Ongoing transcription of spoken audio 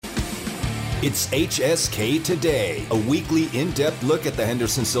It's HSK Today, a weekly in-depth look at the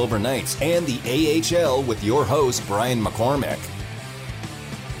Henderson Silver Knights and the AHL with your host, Brian McCormick.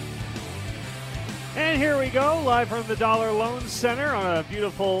 And here we go, live from the Dollar Loan Center on a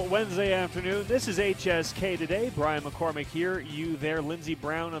beautiful Wednesday afternoon. This is HSK Today. Brian McCormick here, you there, Lindsey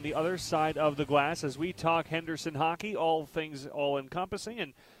Brown on the other side of the glass as we talk Henderson hockey, all things all-encompassing.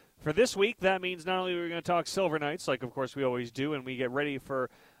 And for this week, that means not only are we going to talk Silver Knights, like of course we always do, and we get ready for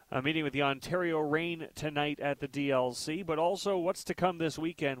a meeting with the Ontario Reign tonight at the DLC, but also what's to come this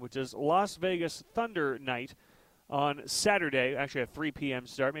weekend, which is Las Vegas Thunder Night on Saturday, actually at 3 p.m.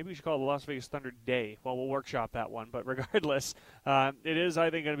 start. Maybe we should call it the Las Vegas Thunder Day. Well, we'll workshop that one, but regardless, it is, I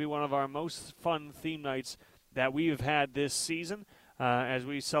think, going to be one of our most fun theme nights that we've had this season as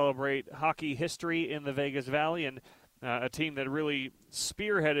we celebrate hockey history in the Vegas Valley and a team that really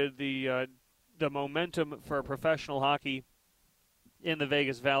spearheaded the momentum for professional hockey in the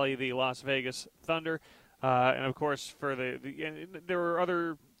Vegas Valley, the Las Vegas Thunder. And, of course, for there were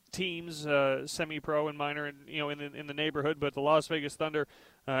other teams, semi-pro and minor, in the neighborhood, but the Las Vegas Thunder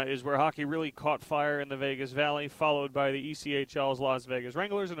is where hockey really caught fire in the Vegas Valley, followed by the ECHL's Las Vegas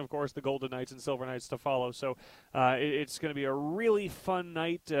Wranglers, and of course the Golden Knights and Silver Knights to follow. So it's going to be a really fun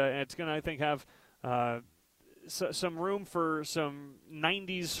night, and it's going to, I think, have some room for some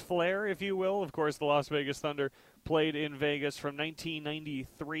 90s flair, if you will. Of course, the Las Vegas Thunder played in Vegas from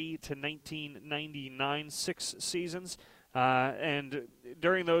 1993 to 1999, 6 seasons. And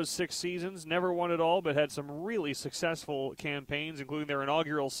during those 6 seasons, never won it all, but had some really successful campaigns, including their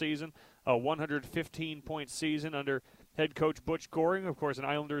inaugural season, a 115-point season under head coach Butch Goring, of course, an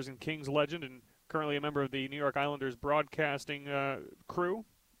Islanders and Kings legend, and currently a member of the New York Islanders broadcasting crew.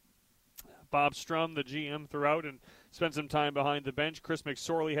 Bob Strum, the GM, throughout and spent some time behind the bench. Chris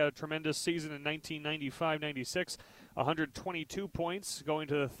McSorley had a tremendous season in 1995-96, 122 points, going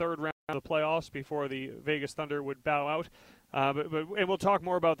to the third round of the playoffs before the Vegas Thunder would bow out. And we'll talk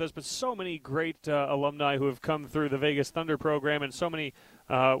more about this, but so many great alumni who have come through the Vegas Thunder program and so many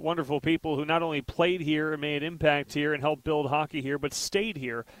wonderful people who not only played here and made impact here and helped build hockey here, but stayed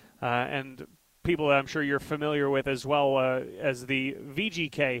here. And people that I'm sure you're familiar with as well as the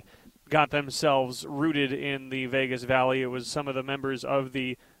VGK got themselves rooted in the Vegas Valley. It was some of the members of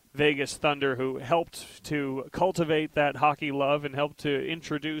the Vegas Thunder who helped to cultivate that hockey love and helped to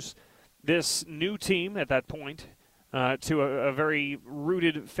introduce this new team at that point to a very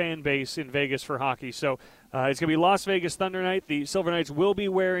rooted fan base in Vegas for hockey. So it's going to be Las Vegas Thunder Night. The Silver Knights will be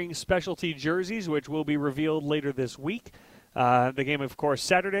wearing specialty jerseys, which will be revealed later this week. The game, of course,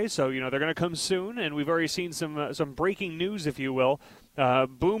 Saturday, so they're going to come soon, and we've already seen some breaking news, if you will.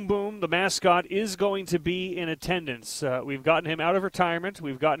 Boom Boom, the mascot, is going to be in attendance. We've gotten him out of retirement.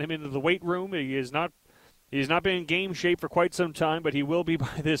 We've gotten him into the weight room. He's not been in game shape for quite some time, but he will be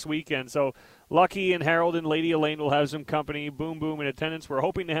by this weekend. So Lucky and Harold and Lady Elaine will have some company. Boom Boom in attendance. We're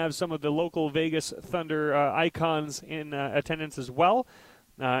hoping to have some of the local Vegas Thunder icons in attendance as well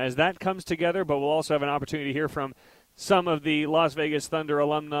as that comes together, but we'll also have an opportunity to hear from some of the Las Vegas Thunder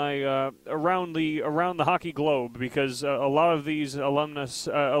alumni around the hockey globe, because a lot of these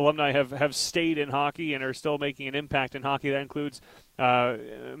alumni have stayed in hockey and are still making an impact in hockey. That includes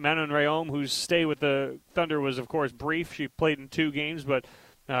Manon Rhéaume, whose stay with the Thunder was, of course, brief. She played in 2 games, but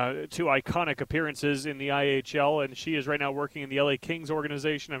 2 iconic appearances in the IHL, and she is right now working in the LA Kings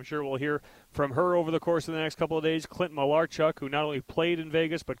organization. I'm sure we'll hear from her over the course of the next couple of days. Clint Malarchuk, who not only played in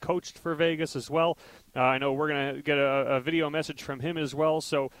Vegas but coached for Vegas as well. I know we're going to get a video message from him as well.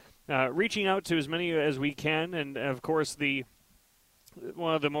 So reaching out to as many as we can, and of course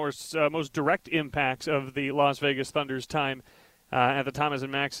one of the most direct impacts of the Las Vegas Thunder's time at the Thomas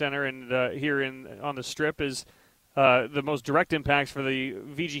and Mack Center and here on the Strip is the most direct impacts for the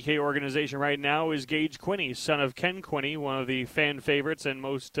VGK organization right now is Gage Quinney, son of Ken Quinney, one of the fan favorites and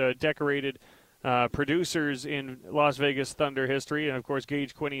most decorated producers in Las Vegas Thunder history. And, of course,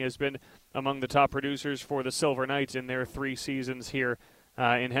 Gage Quinney has been among the top producers for the Silver Knights in their 3 seasons here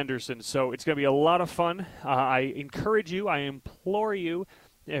in Henderson. So it's going to be a lot of fun. I encourage you, I implore you,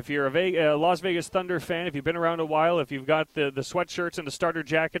 if you're a Las Vegas Thunder fan, if you've been around a while, if you've got the sweatshirts and the starter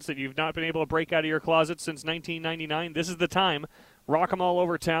jackets that you've not been able to break out of your closet since 1999, this is the time. Rock them all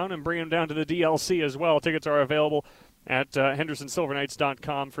over town and bring them down to the DLC as well. Tickets are available at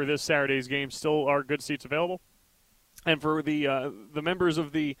HendersonSilverKnights.com for this Saturday's game. Still are good seats available. And for the members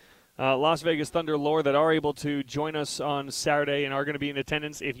of the Las Vegas Thunder lore that are able to join us on Saturday and are going to be in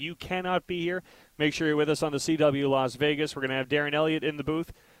attendance, if you cannot be here, make sure you're with us on the CW Las Vegas. We're going to have Darren Elliott in the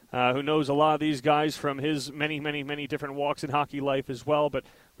booth, who knows a lot of these guys from his many, many, many different walks in hockey life as well. But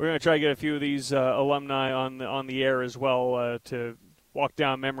we're going to try to get a few of these alumni on the air as well to walk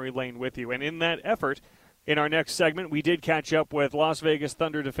down memory lane with you. And in that effort, in our next segment, we did catch up with Las Vegas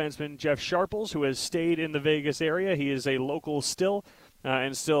Thunder defenseman Jeff Sharples, who has stayed in the Vegas area. He is a local still,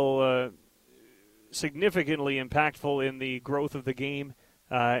 and still significantly impactful in the growth of the game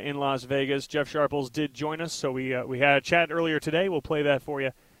in Las Vegas. Jeff Sharples did join us, so we had a chat earlier today. We'll play that for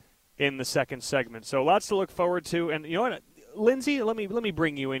you in the second segment. So lots to look forward to. And you know what, Lindsay, let me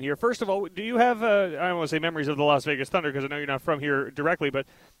bring you in here. First of all, do you have, I don't want to say memories of the Las Vegas Thunder because I know you're not from here directly, but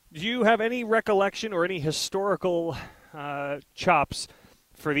do you have any recollection or any historical chops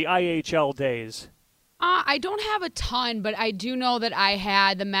for the IHL days? I don't have a ton, but I do know that I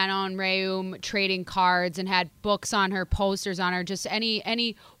had the Manon Rheaume trading cards and had books on her, posters on her. Just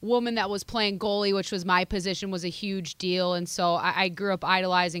any woman that was playing goalie, which was my position, was a huge deal. And so I grew up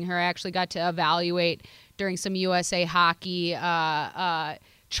idolizing her. I actually got to evaluate during some USA Hockey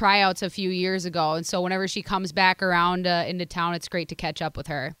tryouts a few years ago. And so whenever she comes back around into town, it's great to catch up with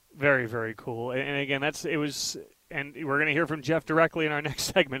her. Very, very cool. And again, and we're going to hear from Jeff directly in our next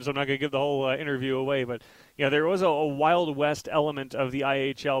segment, so I'm not going to give the whole interview away. But there was a Wild West element of the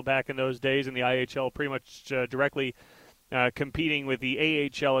IHL back in those days, and the IHL pretty much directly competing with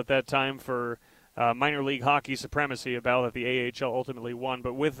the AHL at that time for minor league hockey supremacy, a battle that the AHL ultimately won.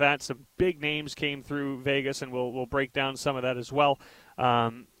 But with that, some big names came through Vegas, and we'll break down some of that as well.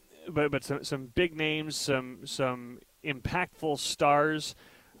 But some big names, some impactful stars,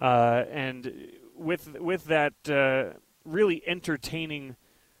 and with that really entertaining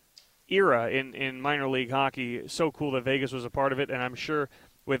era in minor league hockey, so cool that Vegas was a part of it. And I'm sure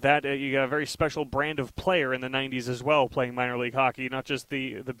with that, you got a very special brand of player in the 90s as well, playing minor league hockey, not just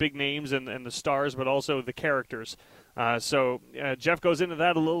the big names and the stars, but also the characters. So Jeff goes into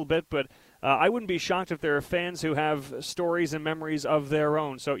that a little bit, but I wouldn't be shocked if there are fans who have stories and memories of their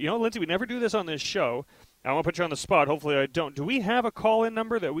own. So, Lindsay, we never do this on this show. I won't put you on the spot. Hopefully I don't. Do we have a call-in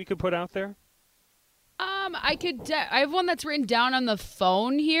number that we could put out there? I have one that's written down on the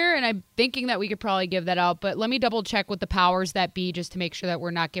phone here, and I'm thinking that we could probably give that out, but let me double check with the powers that be just to make sure that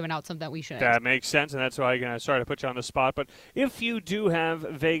we're not giving out something that we shouldn't. That makes sense, and that's why I started to put you on the spot. But if you do have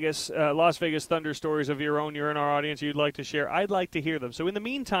Las Vegas Thunder stories of your own, you're in our audience, you'd like to share, I'd like to hear them. So in the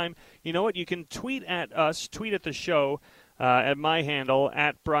meantime, you know what? You can tweet at us, tweet at the show, at my handle,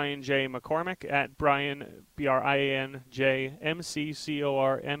 at Brian J. McCormack, at Brian, BRIANJ,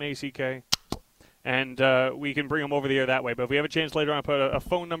 MCCORMACK. And we can bring them over the air that way. But if we have a chance later on to put a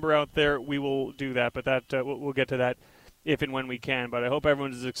phone number out there, we will do that. But that we'll get to that if and when we can. But I hope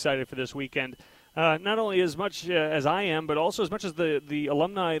everyone is excited for this weekend. Not only as much as I am, but also as much as the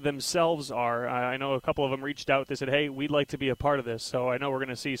alumni themselves are. I know a couple of them reached out. They said, hey, we'd like to be a part of this. So I know we're going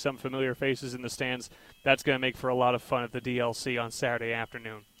to see some familiar faces in the stands. That's going to make for a lot of fun at the DLC on Saturday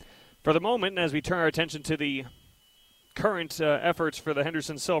afternoon. For the moment, as we turn our attention to the current efforts for the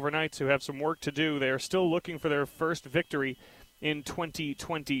Henderson Silver Knights, who have some work to do. They are still looking for their first victory in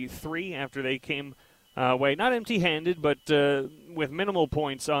 2023 after they came away, not empty-handed, but with minimal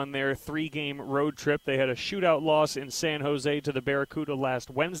points on their 3-game road trip. They had a shootout loss in San Jose to the Barracuda last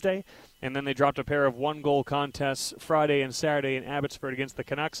Wednesday, and then they dropped a pair of 1-goal contests Friday and Saturday in Abbotsford against the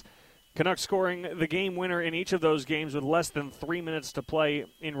Canucks. Canucks scoring the game winner in each of those games with less than 3 minutes to play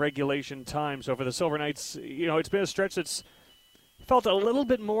in regulation time. So for the Silver Knights, it's been a stretch that's felt a little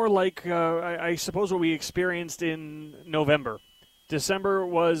bit more like, I suppose, what we experienced in November. December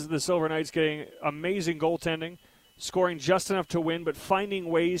was the Silver Knights getting amazing goaltending, scoring just enough to win, but finding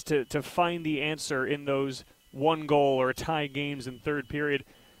ways to find the answer in those 1-goal or tie games in third period.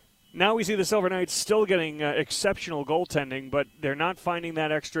 Now we see the Silver Knights still getting exceptional goaltending, but they're not finding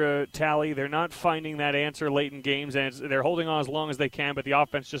that extra tally. They're not finding that answer late in games, and they're holding on as long as they can, but the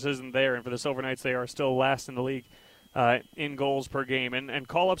offense just isn't there. And for the Silver Knights, they are still last in the league in goals per game. And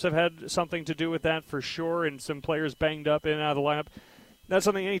call-ups have had something to do with that for sure, and some players banged up in and out of the lineup. That's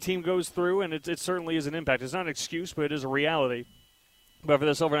something any team goes through, and it certainly is an impact. It's not an excuse, but it is a reality. But for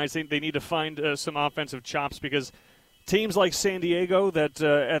the Silver Knights, they need to find some offensive chops, because teams like San Diego, that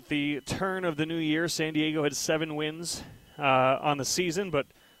at the turn of the new year, San Diego had 7 wins on the season, but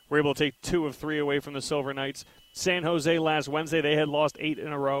were able to take 2 of 3 away from the Silver Knights. San Jose last Wednesday, they had lost 8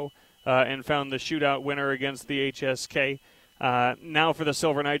 in a row and found the shootout winner against the HSK. Now for the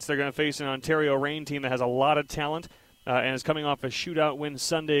Silver Knights, they're going to face an Ontario Reign team that has a lot of talent and is coming off a shootout win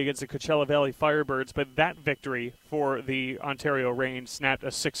Sunday against the Coachella Valley Firebirds. But that victory for the Ontario Reign snapped a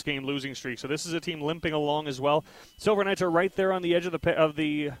 6-game losing streak. So this is a team limping along as well. Silver Knights are right there on the edge of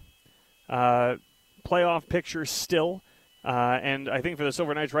the playoff picture still. And I think for the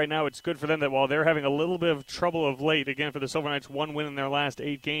Silver Knights right now, it's good for them that while they're having a little bit of trouble of late, again, for the Silver Knights, 1 win in their last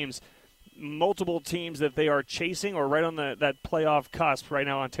 8 games, multiple teams that they are chasing or right on that playoff cusp. Right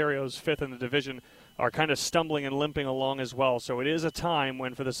now, Ontario's 5th in the division are kind of stumbling and limping along as well. So it is a time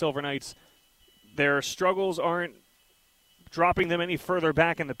when, for the Silver Knights, their struggles aren't dropping them any further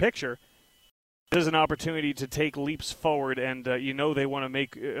back in the picture. This is an opportunity to take leaps forward, and they want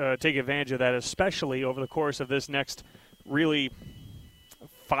to take advantage of that, especially over the course of this next really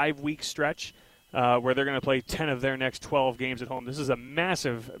 5-week stretch where they're going to play 10 of their next 12 games at home. This is a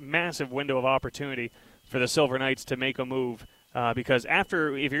massive, massive window of opportunity for the Silver Knights to make a move. Because if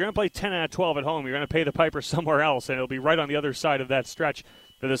you're going to play 10 out of 12 at home, you're going to pay the piper somewhere else, and it'll be right on the other side of that stretch.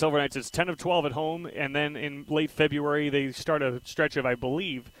 For the Silver Knights, it's 10 of 12 at home, and then in late February they start a stretch of, I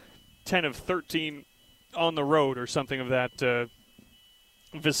believe, 10 of 13 on the road or something of that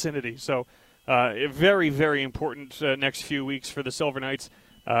vicinity. So a very, very important next few weeks for the Silver Knights.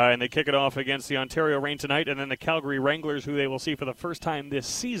 And they kick it off against the Ontario Reign tonight, and then the Calgary Wranglers, who they will see for the first time this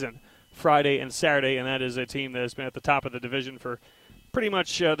season, Friday and Saturday, and that is a team that has been at the top of the division for pretty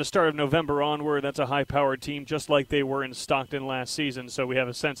much the start of November onward. That's a high-powered team, just like they were in Stockton last season, so we have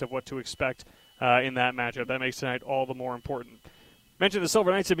a sense of what to expect in that matchup. That makes tonight all the more important. Mentioned the Silver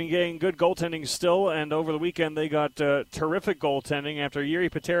Knights have been getting good goaltending still, and over the weekend they got terrific goaltending. After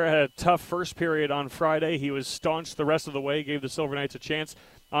Jiri Patera had a tough first period on Friday, he was staunch the rest of the way, gave the Silver Knights a chance.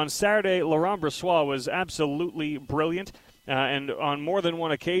 On Saturday, Laurent Brossoit was absolutely brilliant. And on more than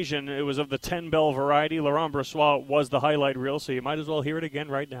one occasion, it was of the 10-bell variety. Laurent Brossoit was the highlight reel, so you might as well hear it again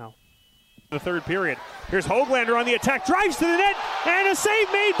right now. The third period. Here's Höglander on the attack, drives to the net, and a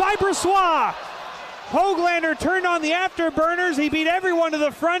save made by Brossoit. Höglander turned on the afterburners. He beat everyone to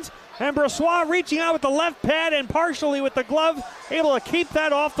the front, and Brossoit reaching out with the left pad and partially with the glove, able to keep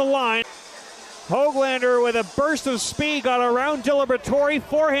that off the line. Höglander with a burst of speed got around De La Brettori,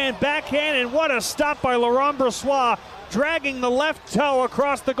 forehand, backhand, and what a stop by Laurent Brossoit, dragging the left toe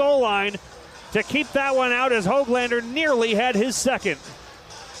across the goal line to keep that one out as Höglander nearly had his second.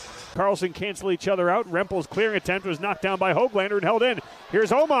 Karlsson cancel each other out. Rempel's clearing attempt was knocked down by Höglander and held in.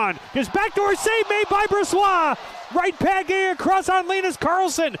 Here's Oman. His backdoor save made by Brossoit. Right pad getting across on Linus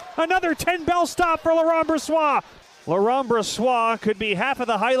Karlsson. Another 10-bell stop for Laurent Brossoit. Laurent Brossoit could be half of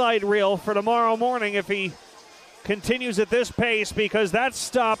the highlight reel for tomorrow morning if he continues at this pace, because that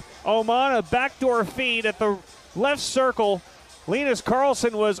stop, Oman, a backdoor feed at the left circle. Linus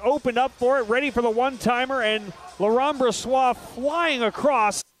Karlsson was opened up for it, ready for the one-timer, and Laurent Brossoit flying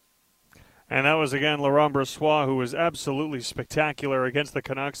across. And that was, again, Laurent Brossoit, who was absolutely spectacular against the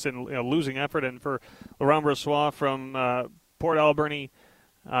Canucks in losing effort. And for Laurent Brossoit from Port Alberni,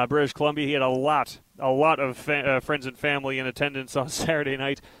 British Columbia, he had a lot of friends and family in attendance on Saturday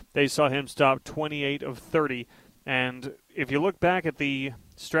night. They saw him stop 28 of 30. And if you look back at the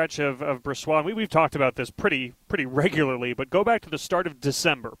stretch of Brossoit, we've talked about this pretty regularly, but go back to the start of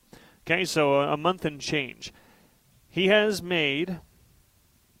December. Okay, so a month and change. He has made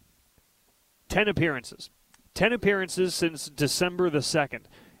 10 appearances. 10 appearances since December the 2nd.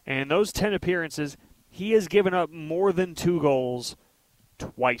 And those 10 appearances, he has given up more than 2 goals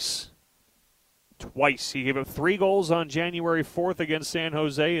twice. He gave up 3 goals on January 4th against San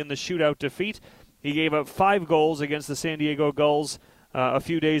Jose in the shootout defeat. He gave up 5 goals against the San Diego Gulls a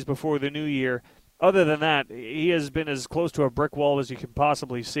few days before the new year. Other than that, he has been as close to a brick wall as you can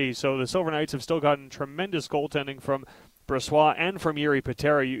possibly see. So the Silver Knights have still gotten tremendous goaltending from Brossoit and from Jiri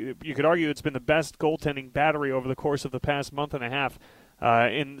Patera. You could argue it's been the best goaltending battery over the course of the past month and a half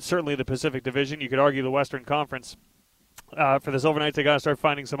in certainly the Pacific Division. You could argue the Western Conference. For the Silver Knights, they got to start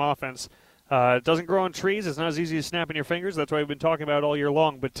finding some offense. It doesn't grow on trees. It's not as easy as snapping your fingers. That's why we've been talking about it all year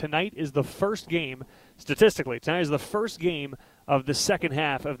long. But tonight is the first game, statistically, tonight is the first game of the second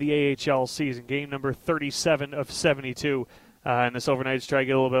half of the AHL season, game number 37 of 72. And the Silver Knights try to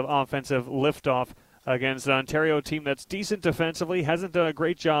get a little bit of offensive liftoff against an Ontario team that's decent defensively, hasn't done a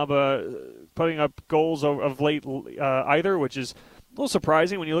great job putting up goals of late either, which is a little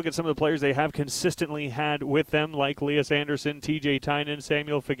surprising when you look at some of the players they have consistently had with them, like Elias Anderson, TJ Tynan,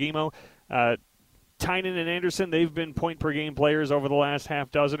 Samuel Fagemo. Tynan and Anderson, they've been point-per-game players over the last half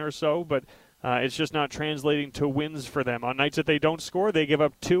dozen or so, but it's just not translating to wins for them. On nights that they don't score, they give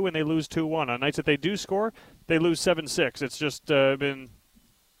up 2 and they lose 2-1. On nights that they do score, they lose 7-6. It's just been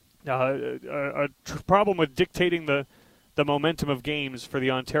a problem with dictating the momentum of games for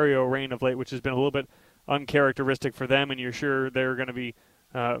the Ontario Reign of late, which has been a little bit uncharacteristic for them, and you're sure they're going to be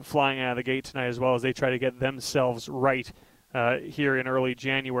flying out of the gate tonight as well as they try to get themselves right here in early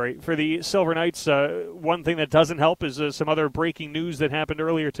January. For the Silver Knights, one thing that doesn't help is some other breaking news that happened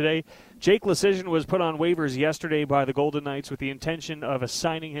earlier today. Jake Leschyshyn was put on waivers yesterday by the Golden Knights with the intention of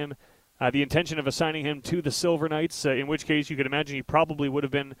assigning him to the Silver Knights, in which case you could imagine he probably would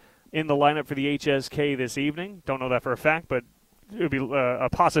have been in the lineup for the HSK this evening. Don't know that for a fact, but it would be a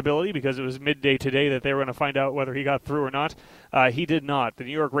possibility because it was midday today that they were going to find out whether he got through or not. He did not. The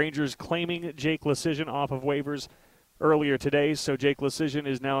New York Rangers claiming Jake Leschyshyn off of waivers earlier today, so Jake Leschyshyn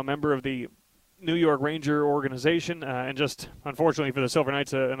is now a member of the New York Ranger organization, and just unfortunately for the Silver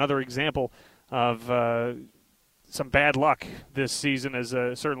Knights, another example of some bad luck this season, as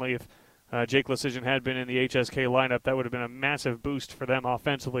certainly if Jake Leschyshyn had been in the HSK lineup, that would have been a massive boost for them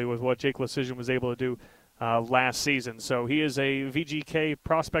offensively with what Jake Leschyshyn was able to do last season. So he is a VGK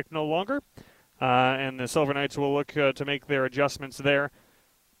prospect no longer, and the Silver Knights will look to make their adjustments there,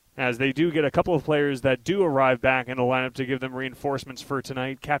 as they do get a couple of players that do arrive back in the lineup to give them reinforcements for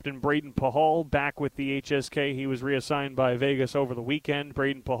tonight. Captain Braden Pahal back with the HSK. He was reassigned by Vegas over the weekend.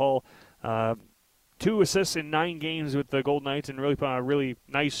 Braden Pahal, 2 assists in 9 games with the Golden Knights, and really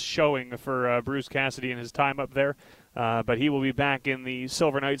nice showing for Bruce Cassidy in his time up there. But he will be back in the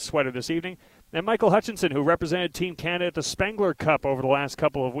Silver Knights sweater this evening. And Michael Hutchinson, who represented Team Canada at the Spengler Cup over the last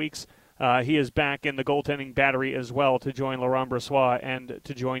couple of weeks, he is back in the goaltending battery as well to join Laurent Brossoit and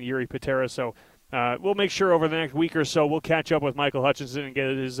to join Yuri Patera. So we'll make sure over the next week or so we'll catch up with Michael Hutchinson and get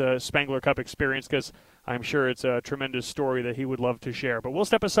his Spengler Cup experience, because I'm sure it's a tremendous story that he would love to share. But we'll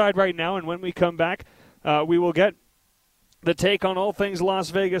step aside right now, and when we come back, we will get the take on all things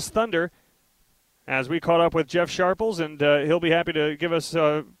Las Vegas Thunder, as we caught up with Jeff Sharples, and he'll be happy to give us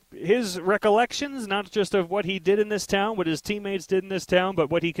his recollections, not just of what he did in this town, what his teammates did in this town, but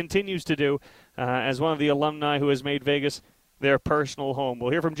what he continues to do as one of the alumni who has made Vegas their personal home.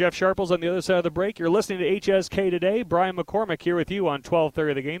 We'll hear from Jeff Sharples on the other side of the break. You're listening to HSK Today. Brian McCormick here with you on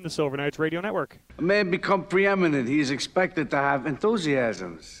 12:30 The Game, the Silver Knights Radio Network. A man become preeminent, he is expected to have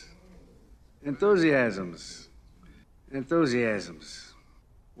enthusiasms. Enthusiasms.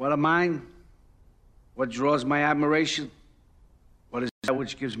 What are mine? What draws my admiration? What is that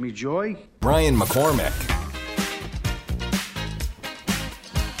which gives me joy? Brian McCormick.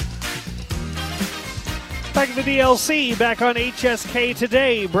 Back at the DLC, back on HSK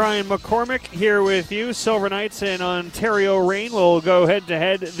Today. Brian McCormick here with you. Silver Knights and Ontario Reign will go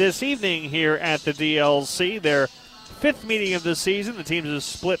head-to-head this evening here at the DLC. Their 5th meeting of the season. The teams have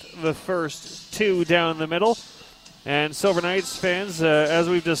split the first 2 down the middle. And Silver Knights fans, as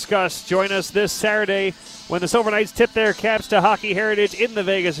we've discussed, join us this Saturday when the Silver Knights tip their caps to hockey heritage in the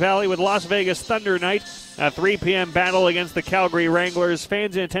Vegas Valley with Las Vegas Thunder Night, a 3 p.m. battle against the Calgary Wranglers.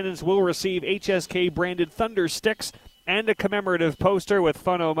 Fans in attendance will receive HSK-branded Thunder sticks and a commemorative poster with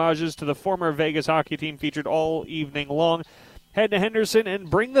fun homages to the former Vegas hockey team featured all evening long. Head to Henderson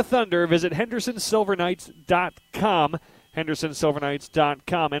and bring the Thunder. Visit HendersonSilverKnights.com.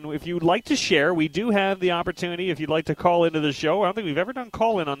 HendersonSilverKnights.com. And if you'd like to share, we do have the opportunity, if you'd like to call into the show. I don't think we've ever done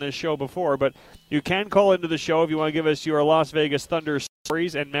call-in on this show before, but you can call into the show if you want to give us your Las Vegas Thunder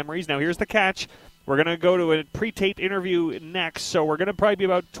stories and memories. Now, here's the catch. We're going to go to a pre-taped interview next, so we're going to probably be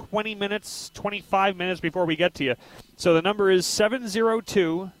about 20 minutes, 25 minutes before we get to you. So the number is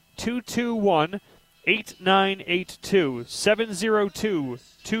 702-221-8982.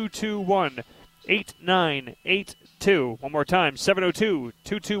 702-221-8982. One more time,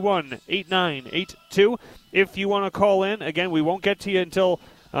 702-221-8982. If you want to call in, again, we won't get to you until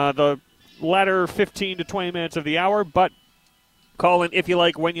the latter 15 to 20 minutes of the hour, but call in if you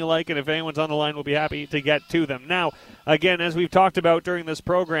like, when you like, and if anyone's on the line, we'll be happy to get to them. Now, again, as we've talked about during this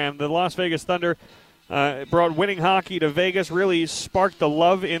program, the Las Vegas Thunder brought winning hockey to Vegas, really sparked the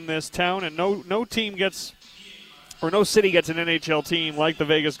love in this town, and no team gets, or no city gets an NHL team like the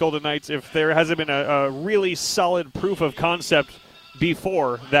Vegas Golden Knights if there hasn't been a really solid proof of concept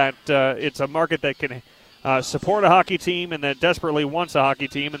before that it's a market that can support a hockey team and that desperately wants a hockey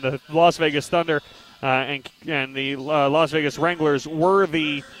team. And the Las Vegas Thunder and the Las Vegas Wranglers were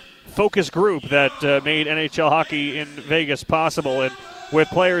the focus group that made NHL hockey in Vegas possible. And with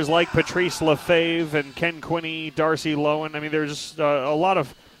players like Patrice Lefebvre and Ken Quinney, Darcy Lowen, I mean, there's just a lot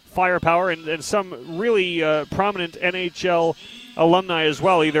of firepower and some really prominent NHL alumni as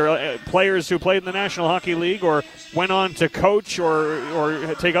well, either players who played in the National Hockey League or went on to coach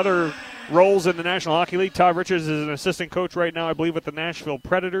or take other roles in the National Hockey League. Todd Richards is an assistant coach right now, I believe, with the Nashville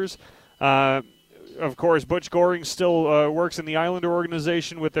Predators. Of course, Butch Goring still works in the Islander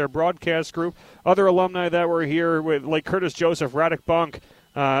organization with their broadcast group. Other alumni that were here, like Curtis Joseph, Radek Bonk,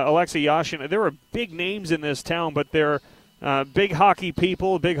 Alexei Yashin, there were big names in this town, but they're big hockey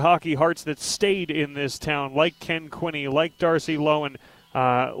people, big hockey hearts that stayed in this town, like Ken Quinney, like Darcy Lowen,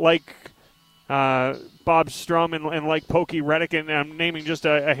 like Bob Strum, and like Pokey Reddick, and I'm naming just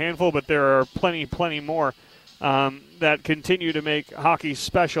a handful, but there are plenty more that continue to make hockey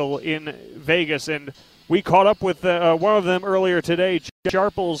special in Vegas. And we caught up with one of them earlier today,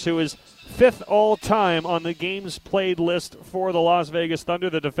 Sharples, who is 5th all-time on the games played list for the Las Vegas Thunder.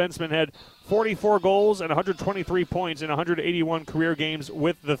 The defenseman had 44 goals and 123 points in 181 career games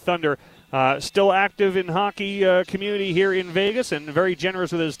with the Thunder. Still active in hockey community here in Vegas and very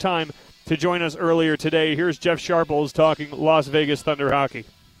generous with his time to join us earlier today. Here's Jeff Sharples talking Las Vegas Thunder hockey.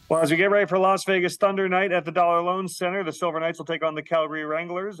 Well, as we get ready for Las Vegas Thunder night at the Dollar Loan Center, the Silver Knights will take on the Calgary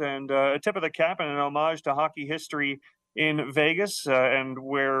Wranglers, and a tip of the cap and an homage to hockey history in Vegas, and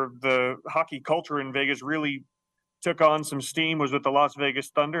where the hockey culture in Vegas really took on some steam was with the Las Vegas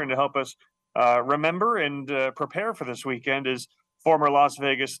Thunder. And to help us remember and prepare for this weekend is former Las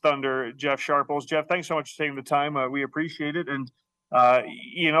Vegas Thunder Jeff Sharples. Jeff, thanks so much for taking the time. We appreciate it. And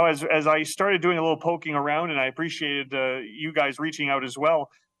as I started doing a little poking around, and I appreciated you guys reaching out as well,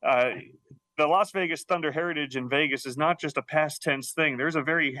 the Las Vegas Thunder heritage in Vegas is not just a past tense thing. There's a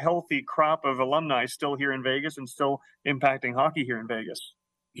very healthy crop of alumni still here in Vegas and still impacting hockey here in Vegas.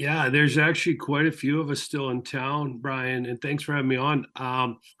 Yeah, there's actually quite a few of us still in town, Brian, and thanks for having me on.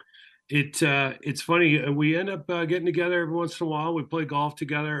 It's funny. We end up getting together every once in a while. We play golf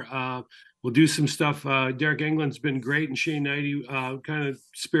together. We'll do some stuff. Derek England's been great, and Shane Knighty kind of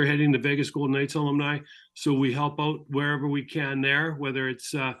spearheading the Vegas Golden Knights alumni. So we help out wherever we can there, whether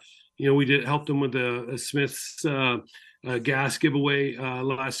it's, we did help them with the Smith's gas giveaway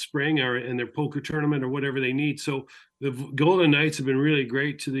last spring and their poker tournament or whatever they need. So the Golden Knights have been really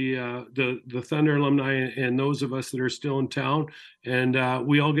great to the Thunder alumni and those of us that are still in town. And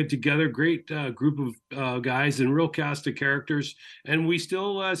we all get together, great group of guys and real cast of characters. And we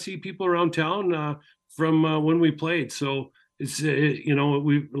still see people around town from when we played. So it's,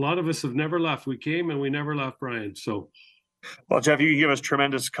 a lot of us have never left. We came and we never left, Brian. So. Well, Jeff, you give us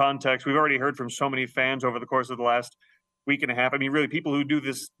tremendous context. We've already heard from so many fans over the course of the last week and a half. I mean, really, people who knew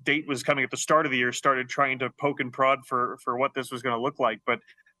this date was coming at the start of the year started trying to poke and prod for what this was going to look like. But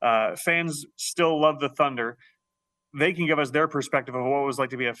fans still love the Thunder. They can give us their perspective of what it was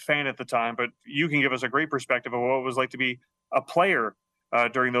like to be a fan at the time, but you can give us a great perspective of what it was like to be a player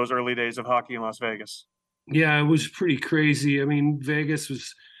during those early days of hockey in Las Vegas. Yeah, it was pretty crazy. I mean, Vegas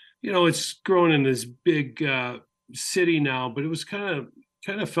was, it's grown in this big city now, but it was kind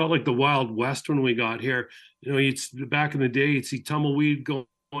of felt like the Wild West when we got here. It's back in the day, you'd see tumbleweed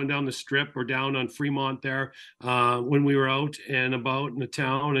going down the Strip or down on Fremont there when we were out and about in the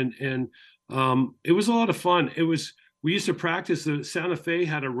town, and it was a lot of fun. We used to practice. The Santa Fe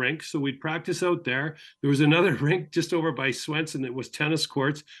had a rink, so we'd practice out there. There was another rink just over by Swenson that was tennis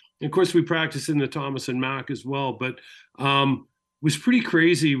courts. And of course, we practiced in the Thomas and Mack as well. But it was pretty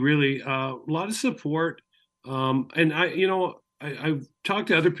crazy, really. A lot of support. And I've talked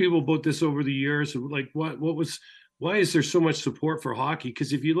to other people about this over the years. Like, why is there so much support for hockey?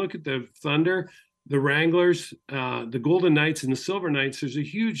 Because if you look at the Thunder, the Wranglers, the Golden Knights, and the Silver Knights, there's a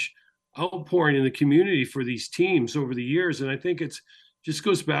huge outpouring in the community for these teams over the years. And I think it's just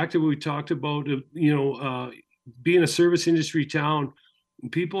goes back to what we talked about, being a service industry town.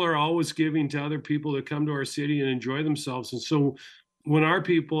 People are always giving to other people that come to our city and enjoy themselves. And so when our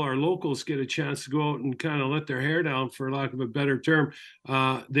locals get a chance to go out and kind of let their hair down, for lack of a better term,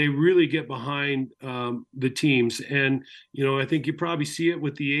 they really get behind the teams. And, I think you probably see it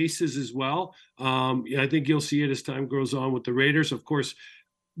with the Aces as well. I think you'll see it as time goes on with the Raiders. Of course,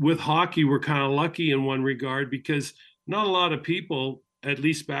 with hockey, we're kind of lucky in one regard because not a lot of people, at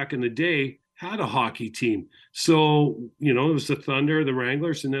least back in the day, had a hockey team. So, it was the Thunder, the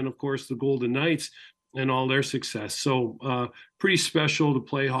Wranglers, and then, of course, the Golden Knights and all their success. So pretty special to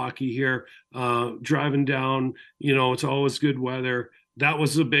play hockey here. Driving down, it's always good weather. That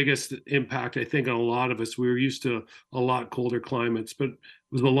was the biggest impact, I think, on a lot of us. We were used to a lot colder climates, but it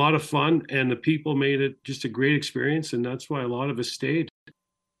was a lot of fun, and the people made it just a great experience, and that's why a lot of us stayed.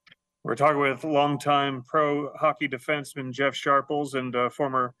 We're talking with longtime pro hockey defenseman Jeff Sharples and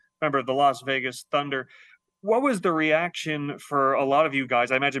former member of the Las Vegas Thunder. What was the reaction for a lot of you guys?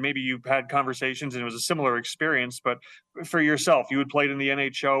 I imagine maybe you've had conversations and it was a similar experience, but for yourself, you had played in the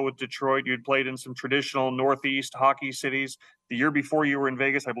NHL with Detroit. You had played in some traditional Northeast hockey cities. The year before you were in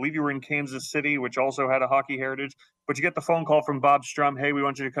Vegas, I believe you were in Kansas City, which also had a hockey heritage. But you get the phone call from Bob Strum, hey, we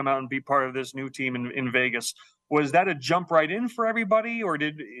want you to come out and be part of this new team in Vegas. Was that a jump right in for everybody? Or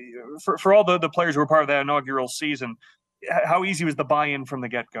for all the players who were part of that inaugural season, how easy was the buy-in from the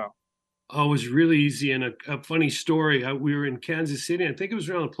get-go? Oh, it was really easy. And a funny story, we were in Kansas City. I think it was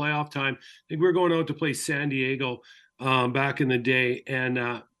around the playoff time. I think we were going out to play San Diego back in the day. And,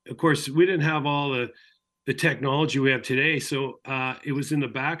 of course, we didn't have all the technology we have today. So it was in the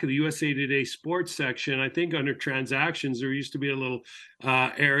back of the USA Today sports section. I think under transactions, there used to be a little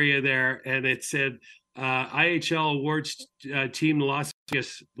area there. And it said, IHL awards team, the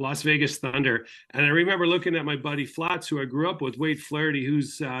Las Vegas Thunder. And I remember looking at my buddy Flats, who I grew up with, Wade Flaherty,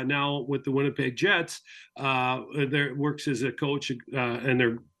 who's now with the Winnipeg Jets, works as a coach, and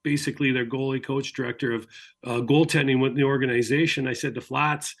they're basically their goalie coach, director of goaltending with the organization. I said to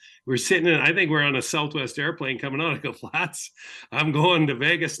Flats, we're sitting in, I think we're on a Southwest airplane coming out. I go, Flats, I'm going to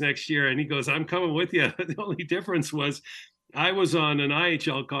Vegas next year. And he goes, I'm coming with you. The only difference was I was on an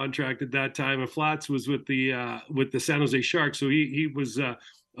IHL contract at that time, and Flats was with the San Jose Sharks, so he was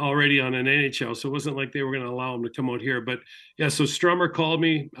already on an NHL. So it wasn't like they were going to allow him to come out here. But yeah, so Strummer called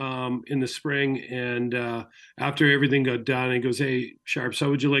me in the spring, and after everything got done, he goes, "Hey, Sharps, how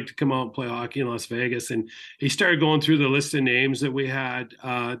would you like to come out and play hockey in Las Vegas?" And he started going through the list of names that we had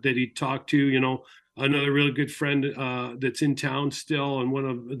that he talked to. You know, another really good friend that's in town still, and one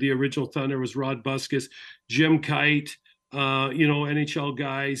of the original Thunder was Rod Buskus, Jim Kite. NHL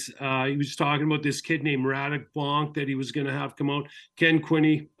guys. He was talking about this kid named Radek Bonk that he was going to have come out. Ken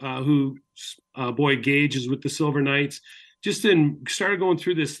Quinney, who Boy Gage is with the Silver Knights. Started going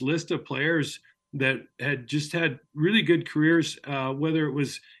through this list of players that had just had really good careers, whether it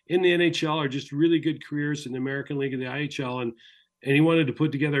was in the NHL or just really good careers in the American League and the IHL. And he wanted to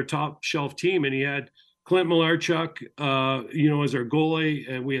put together a top shelf team. And he had Clint Malarchuk, as our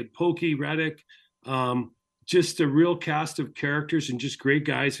goalie. And we had Pokey, Radek, just a real cast of characters and just great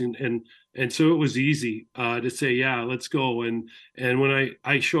guys. And so it was easy to say, yeah, let's go. And when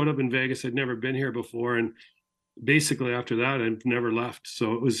I showed up in Vegas, I'd never been here before. And basically after that, I've never left.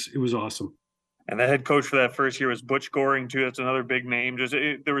 So it was awesome. And the head coach for that first year was Butch Goring too. That's another big name.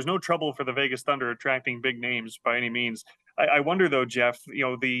 There was no trouble for the Vegas Thunder attracting big names by any means. I wonder though, Jeff,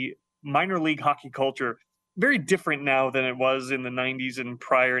 the minor league hockey culture, very different now than it was in the 90s and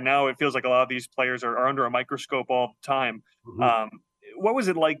prior. Now it feels like a lot of these players are under a microscope all the time. Mm-hmm. What was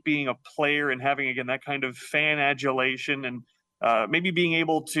it like being a player and having, again, that kind of fan adulation and maybe being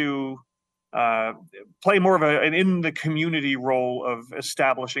able to play more of an in the community role of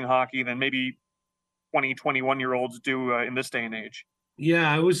establishing hockey than maybe 20, 21-year-olds do in this day and age?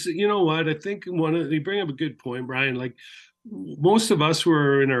 Yeah, it was, you know what, I think you bring up a good point, Brian. Like, most of us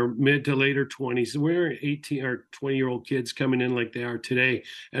were in our mid to later 20s. We're 18 or 20-year-old kids coming in like they are today.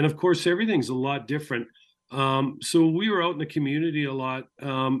 And of course, everything's a lot different. So we were out in the community a lot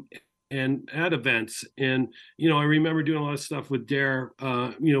and at events. And, I remember doing a lot of stuff with Dare,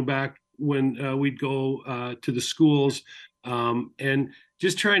 back when we'd go to the schools and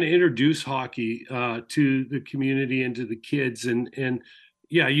just trying to introduce hockey to the community and to the kids. And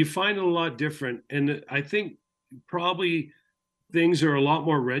yeah, you find it a lot different. And I think probably things are a lot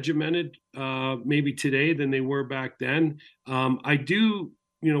more regimented maybe today than they were back then. I do,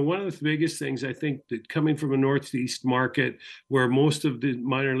 one of the biggest things I think that coming from a Northeast market where most of the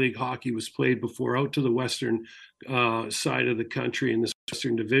minor league hockey was played before out to the Western side of the country in this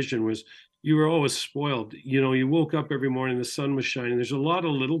Western division was you were always spoiled. You woke up every morning, the sun was shining. There's a lot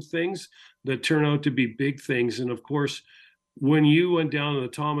of little things that turn out to be big things. And of course, when you went down to the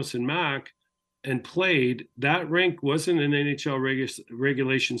Thomas and Mack and played, that rink wasn't an NHL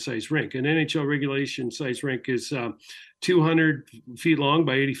regulation size rink. An NHL regulation size rink is 200 feet long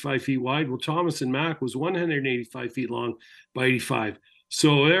by 85 feet wide. Well, Thomas and Mack was 185 feet long by 85.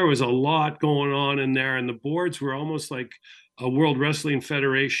 So there was a lot going on in there, and the boards were almost like a World Wrestling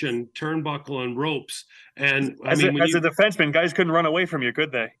Federation turnbuckle and ropes. And as a defenseman, guys couldn't run away from you,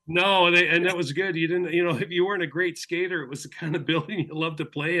 could they? No, and that was good. You didn't, if you weren't a great skater, it was the kind of building you loved to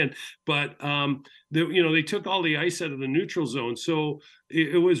play in. But they took all the ice out of the neutral zone, so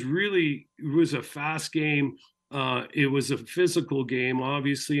it was a fast game. It was a physical game,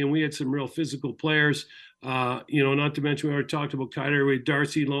 obviously, and we had some real physical players. Not to mention we already talked about Kiter, we had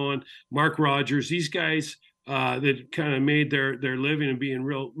Darcy Lohan, Mark Rogers, these guys that kind of made their living and being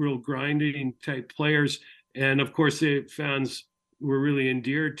real grinding type players. And of course, the fans were really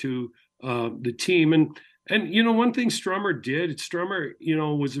endeared to the team. And one thing Strummer did,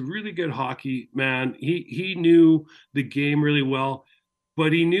 was a really good hockey man. He knew the game really well,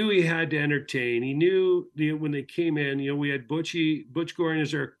 but he knew he had to entertain. He knew when they came in, we had Butch Goring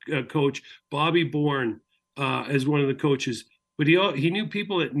as our coach, Bobby Bourne as one of the coaches. But he knew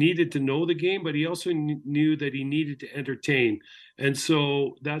people that needed to know the game, but he also knew that he needed to entertain. And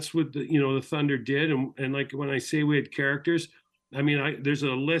so that's what the Thunder did. And like when I say we had characters, I mean, there's a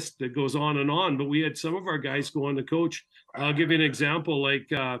list that goes on, but we had some of our guys go on to coach. I'll give you an example, like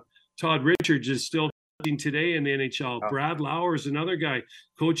Todd Richards is still coaching today in the NHL. Oh. Brad Lauer is another guy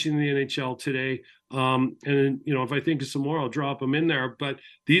coaching the NHL today. And if I think of some more, I'll drop them in there. But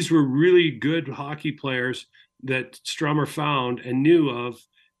these were really good hockey players that Strummer found and knew of,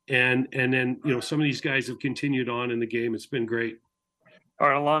 And then, some of these guys have continued on in the game. It's been great. All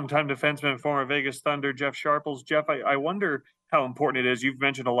right, a longtime defenseman, former Vegas Thunder, Jeff Sharples. Jeff, I wonder how important it is. You've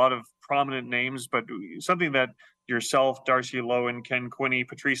mentioned a lot of prominent names, but something that yourself, Darcy Lowen, Ken Quinney,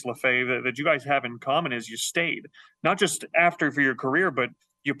 Patrice Lefebvre, that you guys have in common is you stayed, not just after for your career, but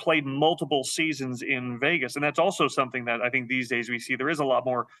you played multiple seasons in Vegas. And that's also something that I think these days we see. There is a lot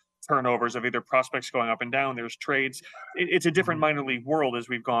more turnovers of either prospects going up and down. There's trades. It's a different minor league world as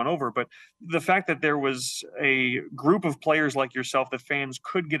we've gone over. But the fact that there was a group of players like yourself that fans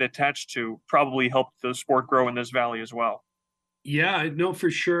could get attached to probably helped the sport grow in this valley as well. Yeah, no, for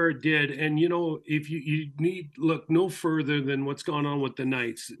sure it did. And, if you need look no further than what's gone on with the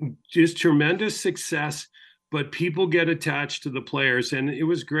Knights, just tremendous success, but people get attached to the players, and it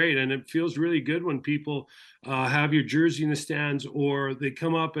was great. And it feels really good when people have your jersey in the stands, or they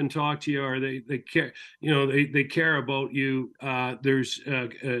come up and talk to you, or they care, they care about you. There's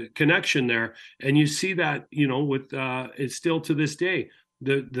a connection there, and you see that, with it's still to this day.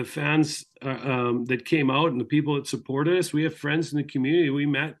 The fans that came out and the people that supported us, we have friends in the community we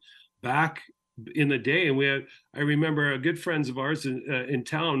met back in the day. And I remember good friends of ours in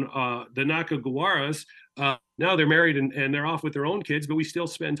town, the Nakagawaras. Now they're married and they're off with their own kids, but we still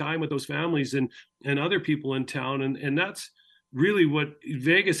spend time with those families and other people in town. And that's really what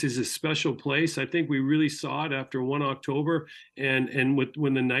Vegas is, a special place. I think we really saw it after 1 October and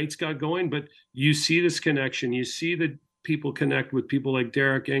when the Knights got going. But you see this connection. You see that people connect with people like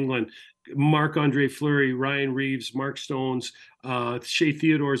Derek England, Marc-Andre Fleury, Ryan Reeves, Mark Stones, Shea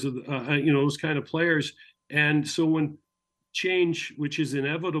Theodore's, those kind of players. And so when change, which is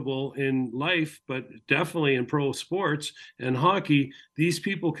inevitable in life, but definitely in pro sports and hockey, these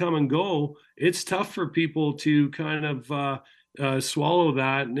people come and go, it's tough for people to kind of swallow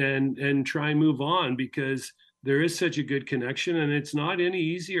that and try and move on, because there is such a good connection, and it's not any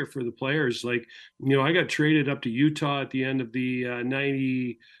easier for the players. Like, I got traded up to Utah at the end of the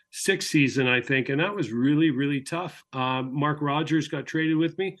 96 season, I think, and that was really, really tough. Mark Rogers got traded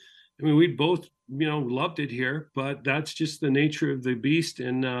with me. I mean, we both, loved it here, but that's just the nature of the beast,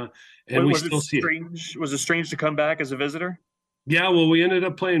 and we still see it. Was it strange to come back as a visitor? Yeah, well, we ended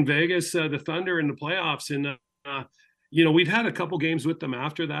up playing Vegas, the Thunder, in the playoffs, and we'd had a couple games with them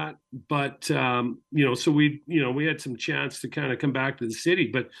after that, but so we had some chance to kind of come back to the city,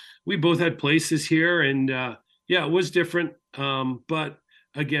 but we both had places here, and it was different. But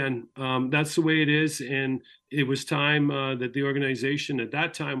again, that's the way it is, and it was time that the organization at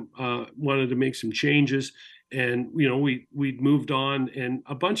that time wanted to make some changes, and we'd moved on, and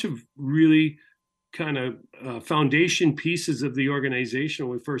a bunch of really kind of foundation pieces of the organization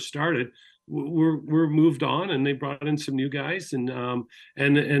when we first started were moved on, and they brought in some new guys, and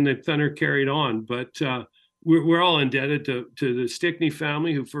the Thunder carried on. But we're all indebted to the Stickney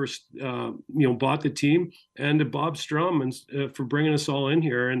family, who first bought the team, and to Bob Strum and for bringing us all in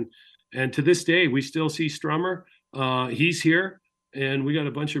here. And to this day, we still see Strummer. He's here, and we got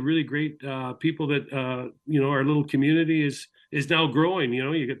a bunch of really great people that our little community is now growing.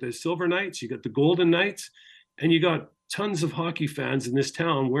 You got the Silver Knights, you got the Golden Knights, and you got tons of hockey fans in this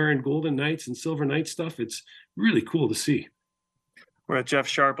town wearing Golden Knights and Silver Knights stuff. It's really cool to see. We're at Jeff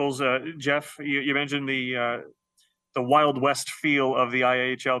Sharples. Jeff, you mentioned the Wild West feel of the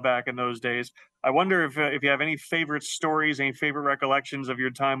IHL back in those days. I wonder if you have any favorite stories, any favorite recollections of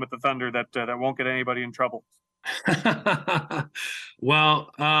your time with the Thunder that won't get anybody in trouble.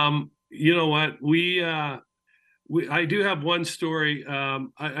 Well, you know what? I do have one story. I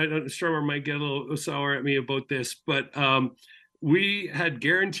don't, Strummer might get a little sour at me about this, but we had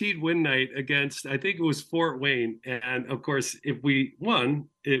guaranteed win night against, I think it was Fort Wayne. And of course, if we won,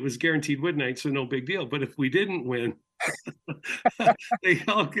 it was guaranteed win night, so no big deal. But if we didn't win,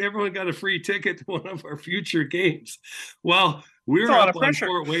 everyone got a free ticket to one of our future games. Well, we were up on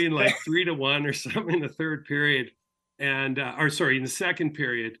Fort Wayne like 3-1 or something in the third period, in the second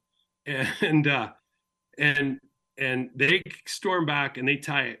period, and they storm back and they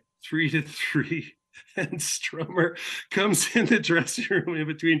tie it 3-3. And Strummer comes in the dressing room in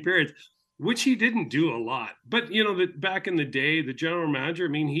between periods, which he didn't do a lot. But, back in the day, the general manager, I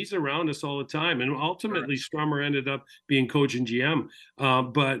mean, he's around us all the time. And ultimately, Strummer ended up being coach and GM.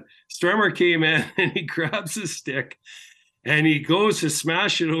 But Strummer came in and he grabs his stick and he goes to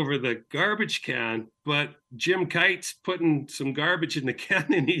smash it over the garbage can. But Jim Kite's putting some garbage in the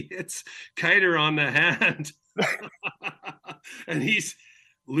can and he hits Kiter on the hand. And he's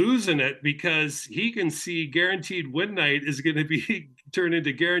losing it because he can see guaranteed win night is going to be turned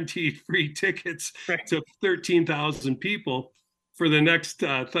into guaranteed free tickets to 13,000 people for the next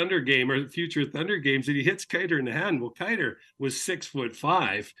Thunder game or future Thunder games, and he hits Kiter in the hand. Well, Kiter was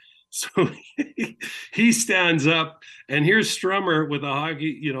 6'5". So he stands up, and here's Strummer with a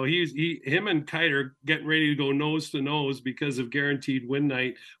hockey. You know, him and Kiter getting ready to go nose to nose because of guaranteed win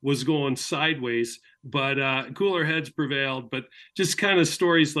night was going sideways. But cooler heads prevailed. But just kind of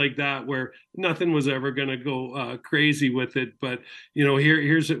stories like that where nothing was ever going to go crazy with it. But you know,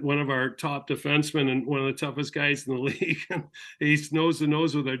 here's one of our top defensemen and one of the toughest guys in the league. He's nose to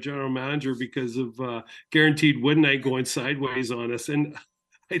nose with our general manager because of guaranteed win night going sideways on us. And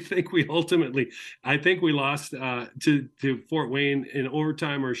I think we lost to Fort Wayne in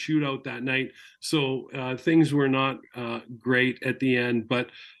overtime or shootout that night. So things were not great at the end, but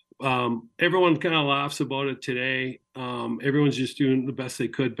everyone kind of laughs about it today. Everyone's just doing the best they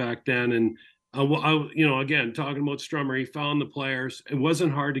could back then. And again, talking about Strummer, he found the players. It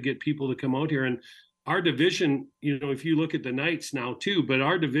wasn't hard to get people to come out here. And our division, you know, if you look at the Knights now too, but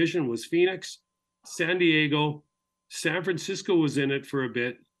our division was Phoenix, San Diego, San Francisco was in it for a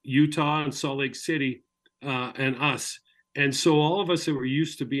bit, Utah and Salt Lake City, and us. And so all of us that were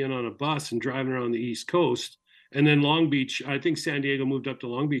used to being on a bus and driving around the East Coast, and then Long Beach, I think San Diego moved up to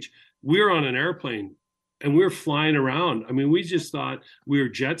Long Beach. We were on an airplane and we were flying around. I mean, we just thought we were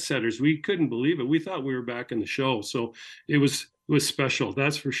jet setters. We couldn't believe it. We thought we were back in the show. So it was special,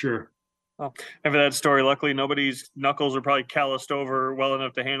 that's for sure. Well, and for that story, luckily nobody's knuckles are probably calloused over well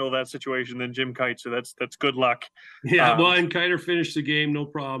enough to handle that situation than Jim Kite. So that's good luck. Yeah, well, and Kiter finished the game, no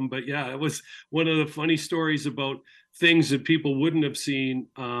problem. But yeah, it was one of the funny stories about things that people wouldn't have seen.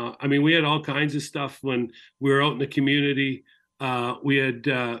 I mean, we had all kinds of stuff when we were out in the community. We had,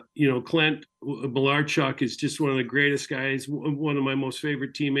 Clint Malarchuk is just one of the greatest guys, one of my most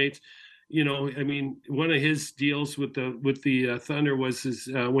favorite teammates. You know, I mean, one of his deals with the Thunder was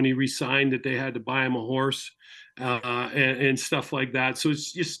when he resigned that they had to buy him a horse and stuff like that. So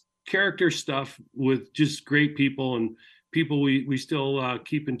it's just character stuff with just great people and people we still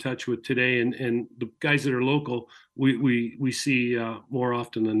keep in touch with today. And the guys that are local, we see more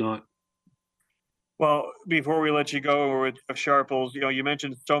often than not. Well, before we let you go with Jeff Sharples, you know, you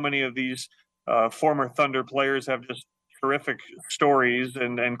mentioned so many of these former Thunder players have just terrific stories,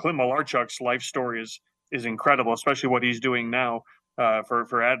 and Clint Malarchuk's life story is incredible, especially what he's doing now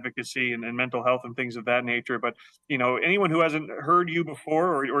for advocacy and mental health and things of that nature. But you know, anyone who hasn't heard you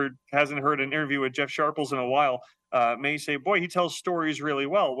before or hasn't heard an interview with Jeff Sharples in a while may say, boy, he tells stories really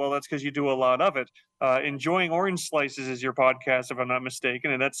well. Well, that's because you do a lot of it. Enjoying Orange Slices is your podcast, if I'm not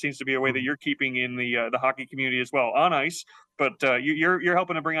mistaken, and that seems to be a way that you're keeping in the hockey community as well on ice. But you're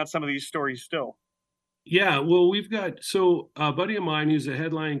helping to bring out some of these stories still. Yeah, well, we've got a buddy of mine who's a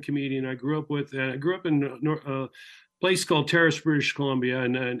headline comedian I grew up with. I grew up in a place called Terrace, British Columbia,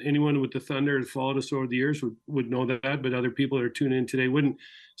 and anyone with the Thunder that followed us over the years would know that, but other people that are tuning in today wouldn't.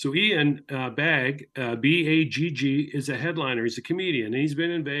 So Ian Bagg, B-A-G-G, is a headliner. He's a comedian, and he's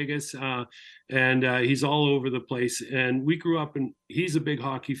been in Vegas, and he's all over the place. And we grew up, and he's a big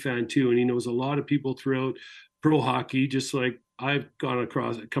hockey fan too, and he knows a lot of people throughout pro hockey, just like I've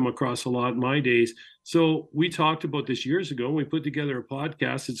come across a lot in my days. So we talked about this years ago. We put together a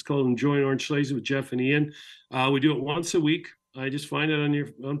podcast. It's called Enjoying Orange Slices with Jeff and Ian. We do it once a week. I just find it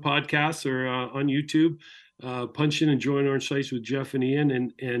on podcasts or on YouTube. Punch in Enjoying Orange Slices with Jeff and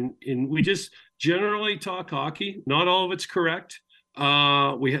Ian, and we just generally talk hockey. Not all of it's correct.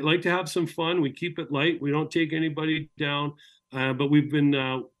 We like to have some fun. We keep it light. We don't take anybody down. But we've been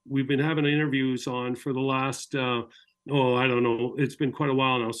having interviews on for the last. I don't know. It's been quite a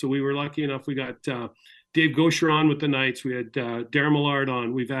while now. So we were lucky enough. We got Dave Gaucher on with the Knights. We had Darren Millard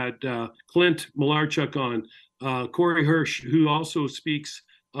on. We've had Clint Malarchuk on. Corey Hirsch, who also speaks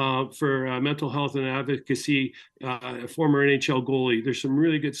for mental health and advocacy, a former NHL goalie. There's some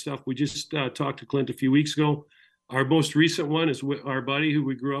really good stuff. We just talked to Clint a few weeks ago. Our most recent one is our buddy who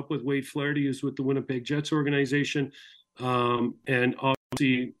we grew up with, Wade Flaherty, who's with the Winnipeg Jets organization. And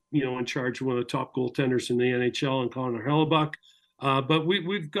obviously, you know, in charge of one of the top goaltenders in the NHL, and Connor Hellebuck. But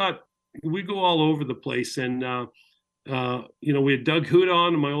we go all over the place. And, we had Doug Hood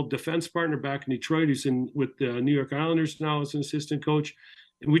on, my old defense partner back in Detroit, who's with the New York Islanders now as an assistant coach.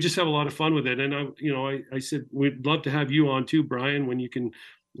 And we just have a lot of fun with it. And, I said, we'd love to have you on too, Brian, when you can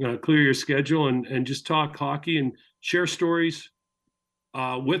clear your schedule and just talk hockey and share stories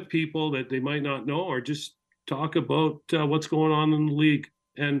with people that they might not know, or just talk about what's going on in the league,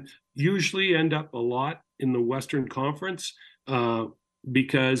 and usually end up a lot in the Western Conference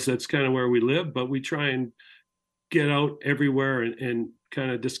because that's kind of where we live. But we try and get out everywhere and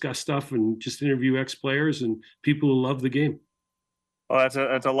kind of discuss stuff and just interview ex-players and people who love the game. Well,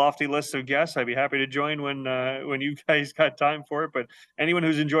 that's a lofty list of guests. I'd be happy to join when you guys got time for it. But anyone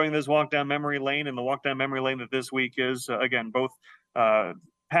who's enjoying this walk down memory lane and the walk down memory lane that this week is, again, both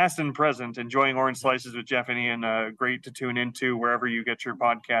past and present, enjoying Orange Slices with Jeff and Ian. Great to tune into wherever you get your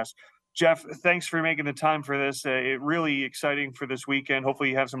podcast. Jeff, thanks for making the time for this. It really exciting for this weekend. Hopefully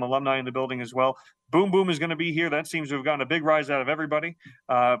you have some alumni in the building as well. Boom Boom is going to be here. That seems to have gotten a big rise out of everybody.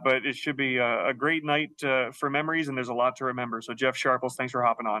 But it should be a great night for memories, and there's a lot to remember. So Jeff Sharples, thanks for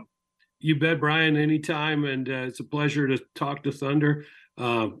hopping on. You bet, Brian, anytime. And it's a pleasure to talk to Thunder.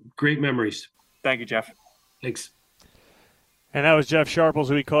 Great memories. Thank you, Jeff. Thanks. And that was Jeff Sharples,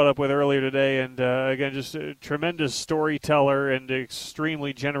 who we caught up with earlier today. And, again, just a tremendous storyteller and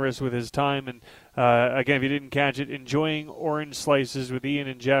extremely generous with his time. And, again, if you didn't catch it, Enjoying Orange Slices with Ian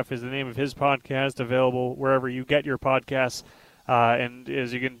and Jeff is the name of his podcast, available wherever you get your podcasts. And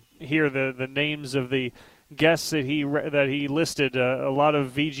as you can hear the names of the guests that he listed, a lot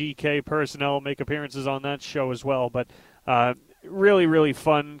of VGK personnel make appearances on that show as well. But really, really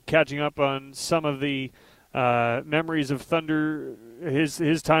fun catching up on some of the memories of Thunder,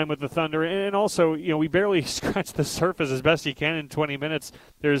 his time with the Thunder, and also, we barely scratched the surface as best you can in 20 minutes.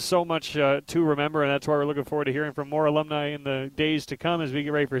 There's so much to remember, and that's why we're looking forward to hearing from more alumni in the days to come as we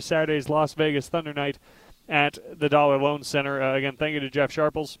get ready for Saturday's Las Vegas Thunder Night at the Dollar Loan Center. Again, thank you to Jeff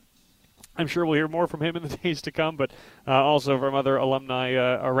Sharples. I'm sure we'll hear more from him in the days to come, but also from other alumni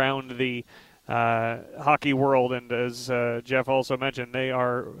around the hockey world. And as Jeff also mentioned, they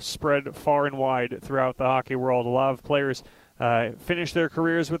are spread far and wide throughout the hockey world. A lot of players finish their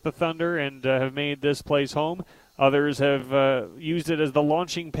careers with the Thunder and have made this place home. Others have used it as the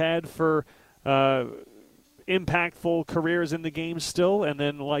launching pad for impactful careers in the game still. And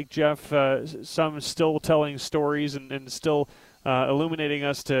then, like Jeff, some still telling stories and still illuminating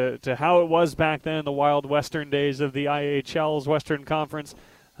us to how it was back then, the wild western days of the IHL's Western Conference.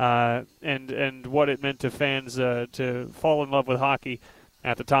 And what it meant to fans to fall in love with hockey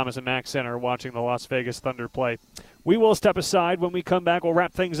at the Thomas & Mack Center watching the Las Vegas Thunder play. We will step aside. When we come back, we'll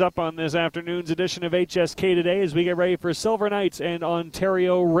wrap things up on this afternoon's edition of HSK Today as we get ready for Silver Knights and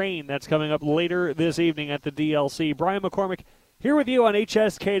Ontario Reign. That's coming up later this evening at the DLC. Brian McCormick here with you on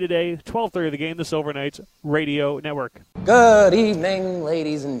HSK Today, 12:30 of the game, the Silver Knights Radio Network. Good evening,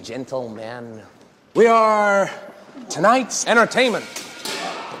 ladies and gentlemen. We are tonight's entertainment.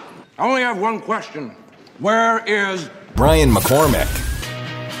 I only have one question. Where is Brian McCormick?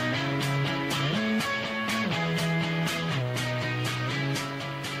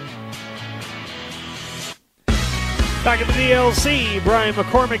 Back at the DLC, Brian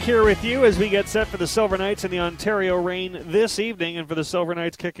McCormick here with you as we get set for the Silver Knights and the Ontario Reign this evening. And for the Silver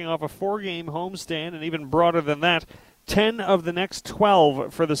Knights kicking off a 4-game homestand, and even broader than that, 10 of the next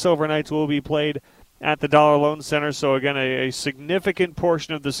 12 for the Silver Knights will be played at the Dollar Loan Center. So again, a significant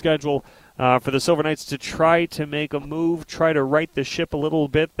portion of the schedule for the Silver Knights to try to make a move, try to right the ship a little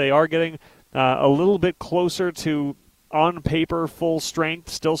bit. They are getting a little bit closer to, on paper, full strength.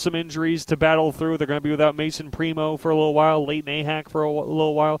 Still some injuries to battle through. They're going to be without Mason Primo for a little while, Leighton Ahak for a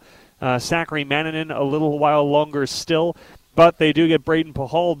little while, Zachary Manninen a little while longer still. But they do get Braden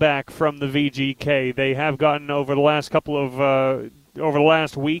Pahal back from the VGK. They have gotten over the last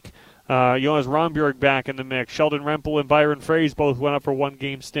week, Jonas Romberg back in the mix. Sheldon Rempel and Byron Fraze both went up for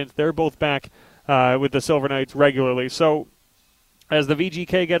one-game stints. They're both back with the Silver Knights regularly. So as the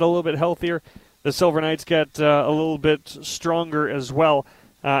VGK get a little bit healthier, the Silver Knights get a little bit stronger as well.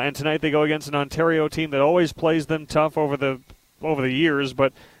 And tonight they go against an Ontario team that always plays them tough over the years,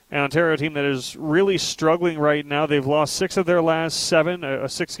 but an Ontario team that is really struggling right now. They've lost 6 of their last 7, a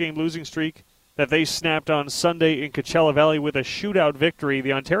 6-game losing streak that they snapped on Sunday in Coachella Valley with a shootout victory.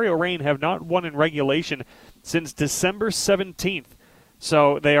 The Ontario Reign have not won in regulation since December 17th.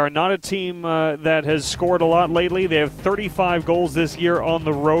 So they are not a team that has scored a lot lately. They have 35 goals this year on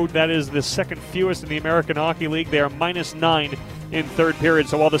the road. That is the second fewest in the American Hockey League. They are -9 in third period.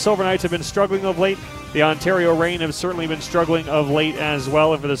 So while the Silver Knights have been struggling of late, the Ontario Reign have certainly been struggling of late as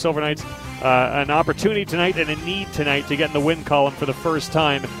well. And for the Silver Knights, an opportunity tonight and a need tonight to get in the win column for the first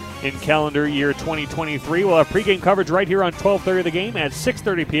time in calendar year 2023. We'll have pregame coverage right here on 12:30 of the game at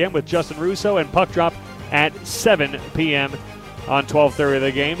 6:30 p.m. with Justin Russo, and puck drop at 7 p.m. on 12:30 of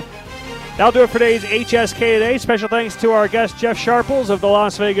the game. That'll do it for today's HSK Today. Special thanks to our guest Jeff Sharples of the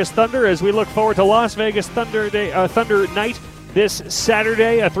Las Vegas Thunder as we look forward to Las Vegas Thunder Night this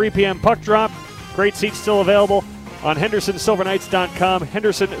Saturday, a 3 p.m. puck drop. Great seats still available on HendersonSilverKnights.com,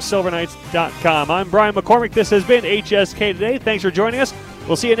 HendersonSilverKnights.com. I'm Brian McCormick. This has been HSK Today. Thanks for joining us.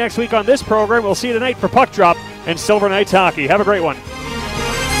 We'll see you next week on this program. We'll see you tonight for puck drop and Silver Knights hockey. Have a great one.